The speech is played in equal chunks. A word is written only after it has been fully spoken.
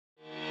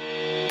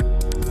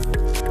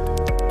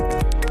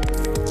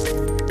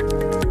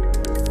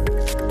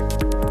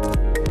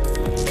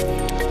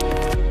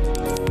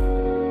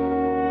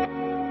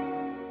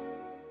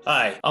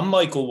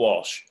Michael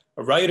Walsh,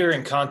 a writer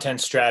and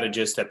content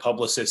strategist at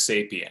Publicis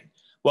Sapient.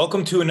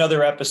 Welcome to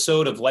another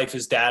episode of Life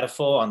is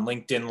Dataful on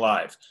LinkedIn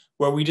Live,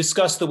 where we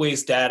discuss the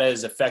ways data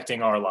is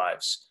affecting our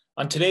lives.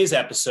 On today's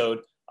episode,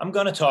 I'm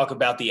going to talk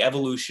about the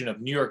evolution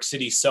of New York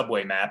City's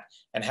subway map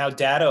and how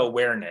data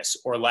awareness,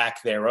 or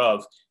lack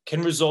thereof,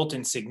 can result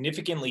in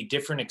significantly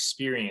different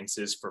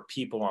experiences for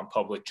people on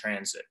public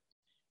transit.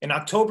 In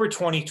October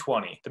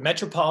 2020, the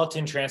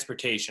Metropolitan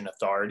Transportation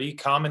Authority,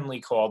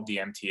 commonly called the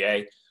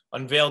MTA,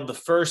 unveiled the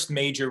first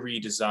major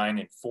redesign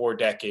in 4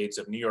 decades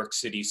of New York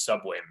City's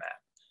subway map.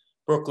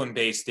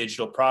 Brooklyn-based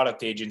digital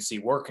product agency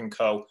Work &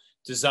 Co.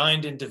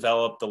 designed and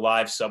developed the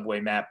live subway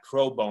map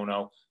pro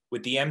bono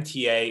with the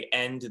MTA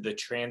and the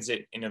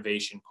Transit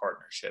Innovation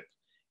Partnership.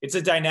 It's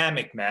a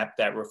dynamic map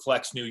that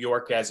reflects New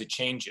York as it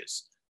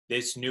changes.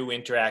 This new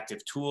interactive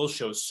tool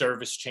shows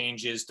service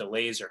changes,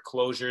 delays or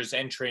closures,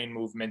 and train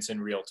movements in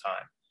real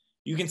time.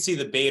 You can see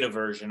the beta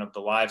version of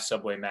the live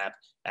subway map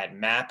at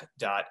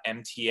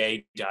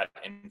map.mta.info.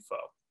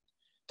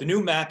 The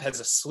new map has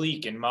a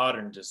sleek and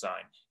modern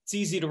design. It's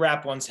easy to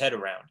wrap one's head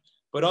around,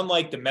 but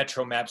unlike the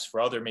metro maps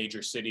for other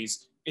major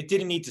cities, it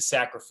didn't need to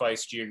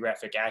sacrifice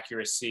geographic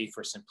accuracy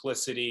for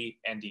simplicity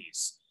and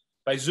ease.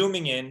 By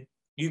zooming in,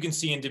 you can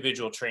see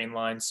individual train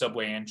lines,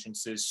 subway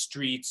entrances,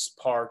 streets,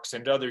 parks,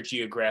 and other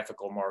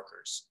geographical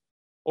markers.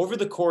 Over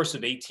the course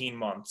of 18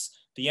 months,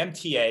 the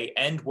MTA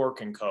and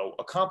Work & Co.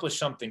 accomplished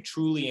something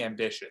truly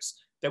ambitious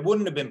that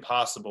wouldn't have been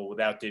possible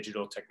without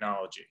digital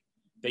technology.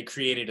 They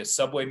created a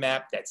subway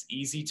map that's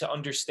easy to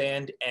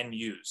understand and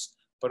use,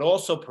 but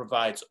also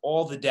provides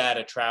all the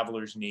data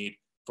travelers need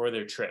for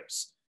their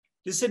trips.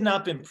 This had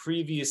not been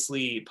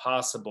previously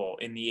possible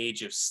in the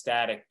age of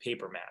static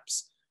paper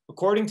maps.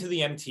 According to the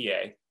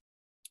MTA,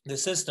 the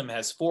system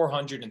has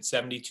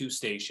 472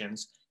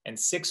 stations and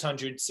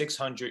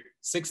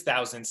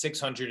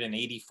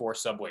 6,684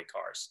 subway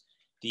cars.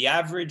 The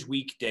average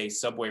weekday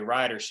subway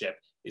ridership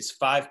is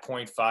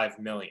 5.5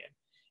 million,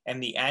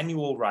 and the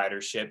annual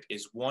ridership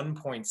is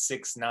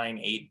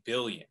 1.698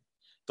 billion.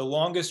 The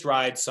longest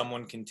ride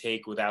someone can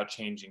take without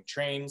changing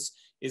trains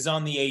is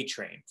on the A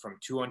train from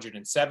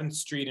 207th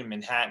Street in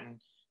Manhattan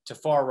to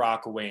Far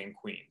Rockaway in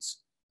Queens.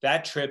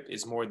 That trip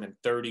is more than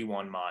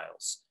 31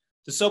 miles.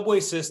 The subway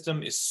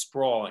system is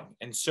sprawling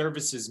and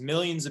services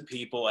millions of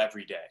people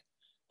every day.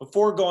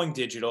 Before going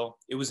digital,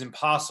 it was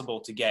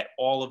impossible to get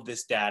all of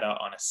this data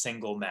on a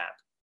single map.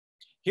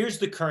 Here's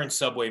the current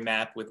subway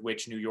map with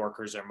which New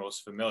Yorkers are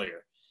most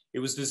familiar. It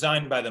was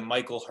designed by the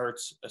Michael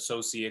Hertz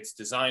Associates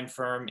design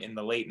firm in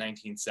the late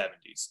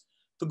 1970s.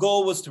 The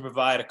goal was to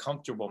provide a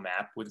comfortable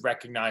map with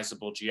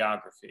recognizable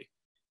geography.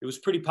 It was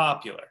pretty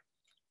popular.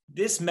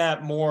 This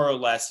map more or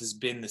less has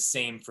been the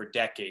same for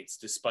decades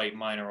despite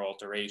minor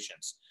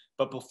alterations.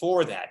 But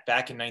before that,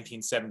 back in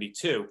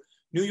 1972,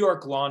 New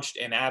York launched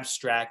an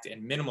abstract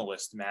and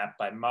minimalist map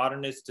by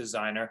modernist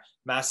designer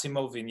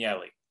Massimo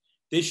Vignelli.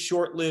 This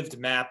short-lived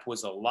map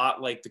was a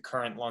lot like the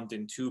current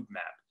London Tube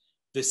map.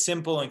 The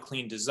simple and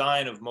clean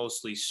design of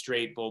mostly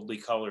straight, boldly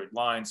colored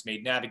lines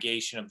made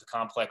navigation of the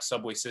complex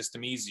subway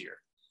system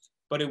easier.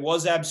 But it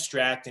was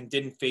abstract and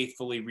didn't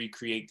faithfully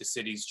recreate the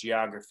city's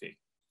geography.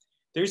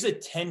 There's a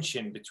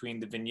tension between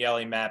the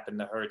Vignelli map and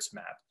the Hertz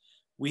map.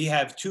 We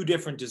have 2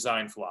 different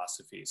design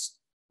philosophies.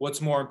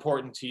 What's more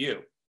important to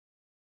you?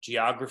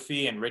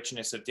 Geography and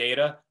richness of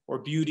data, or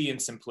beauty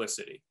and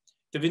simplicity?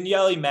 The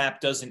Vignelli map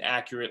doesn't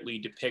accurately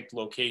depict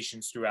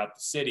locations throughout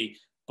the city,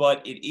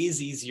 but it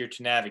is easier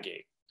to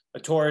navigate. A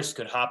tourist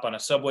could hop on a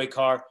subway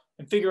car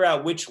and figure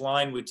out which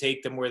line would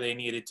take them where they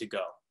needed to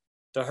go.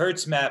 The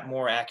Hertz map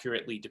more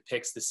accurately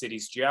depicts the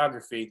city's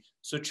geography,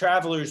 so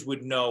travelers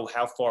would know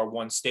how far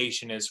one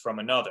station is from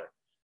another.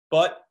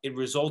 But it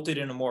resulted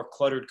in a more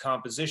cluttered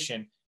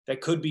composition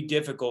that could be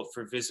difficult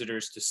for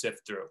visitors to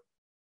sift through.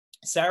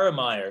 Sarah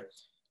Meyer,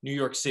 New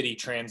York City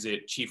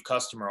Transit Chief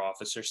Customer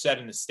Officer, said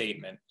in a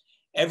statement,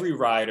 "Every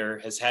rider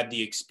has had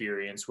the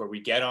experience where we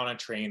get on a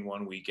train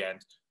one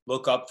weekend,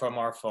 look up from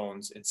our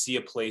phones, and see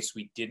a place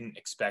we didn't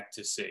expect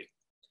to see.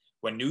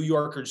 When New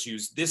Yorkers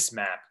use this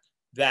map,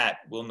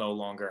 that will no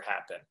longer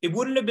happen." It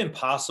wouldn't have been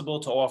possible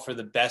to offer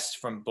the best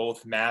from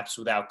both maps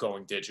without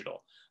going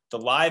digital. The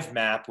live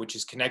map, which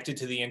is connected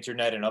to the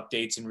internet and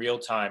updates in real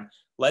time,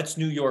 lets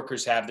New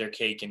Yorkers have their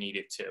cake and eat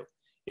it too.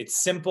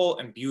 It's simple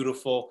and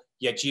beautiful,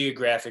 yet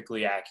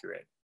geographically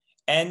accurate.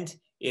 And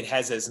it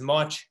has as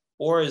much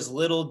or as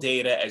little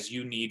data as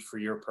you need for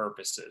your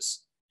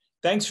purposes.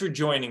 Thanks for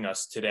joining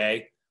us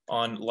today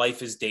on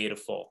Life is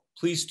Dataful.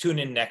 Please tune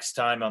in next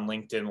time on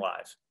LinkedIn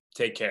Live.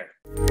 Take care.